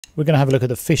We're going to have a look at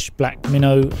the Fiiish Black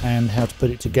minnow and how to put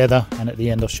it together, and at the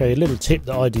end I'll show you a little tip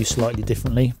that I do slightly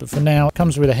differently. But for now, it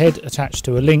comes with a head attached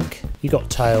to a link. You've got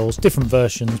tails, different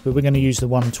versions, but we're going to use the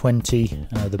 120,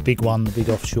 the big one, the big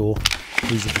offshore.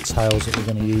 These are the tails that we're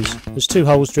going to use. There's 2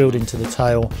 holes drilled into the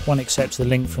tail. One accepts the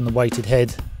link from the weighted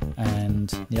head, and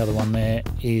the other one there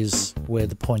is where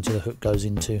the point of the hook goes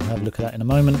into. I'll have a look at that in a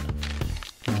moment.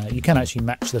 You can actually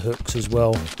match the hooks as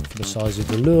well for the size of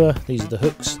the lure. These are the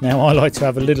hooks. Now I like to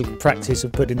have a little practice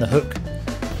of putting the hook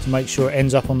to make sure it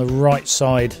ends up on the right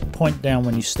side, point down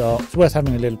when you start. It's worth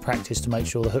having a little practice to make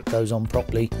sure the hook goes on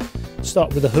properly.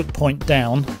 Start with the hook point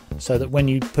down so that when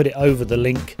you put it over the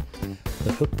link,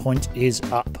 the hook point is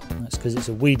up. That's because it's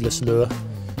a weedless lure.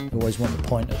 You always want the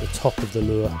point at the top of the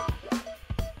lure.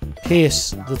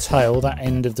 Pierce the tail, that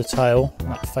end of the tail,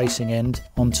 that facing end,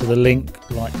 onto the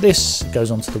link like this. It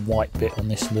goes onto the white bit on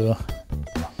this lure.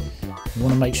 You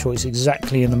want to make sure it's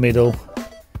exactly in the middle,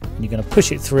 and you're going to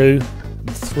push it through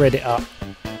and thread it up,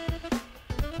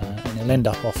 and it'll end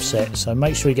up offset. So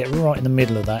make sure you get right in the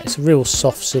middle of that. It's a real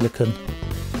soft silicone.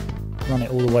 Run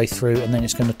it all the way through, and then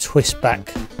it's going to twist back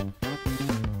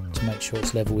to make sure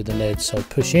it's level with the lead. So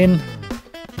push in.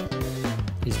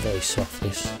 It's very soft,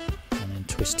 this.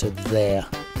 Twist to there.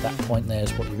 That point there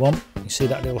is what you want. You see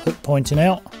that little hook pointing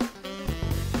out?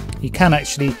 You can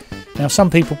actually, now some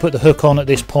people put the hook on at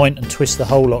this point and twist the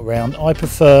whole lot round. I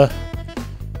prefer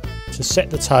to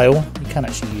set the tail. You can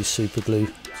actually use super glue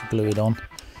to glue it on,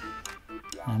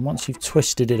 and once you've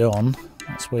twisted it on,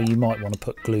 that's where you might want to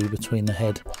put glue between the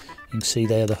head. You can see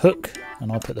there the hook,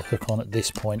 and I put the hook on at this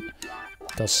point.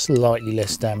 It does slightly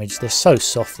less damage. They're so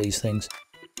soft, these things.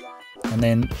 And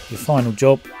then your final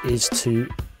job is to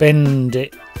bend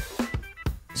it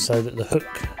so that the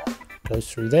hook goes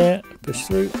through there, push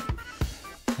through,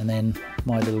 and then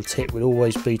my little tip would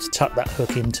always be to tuck that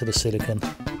hook into the silicone.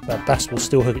 But bass will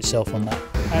still hook itself on that.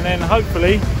 And then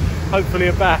hopefully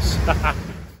a bass.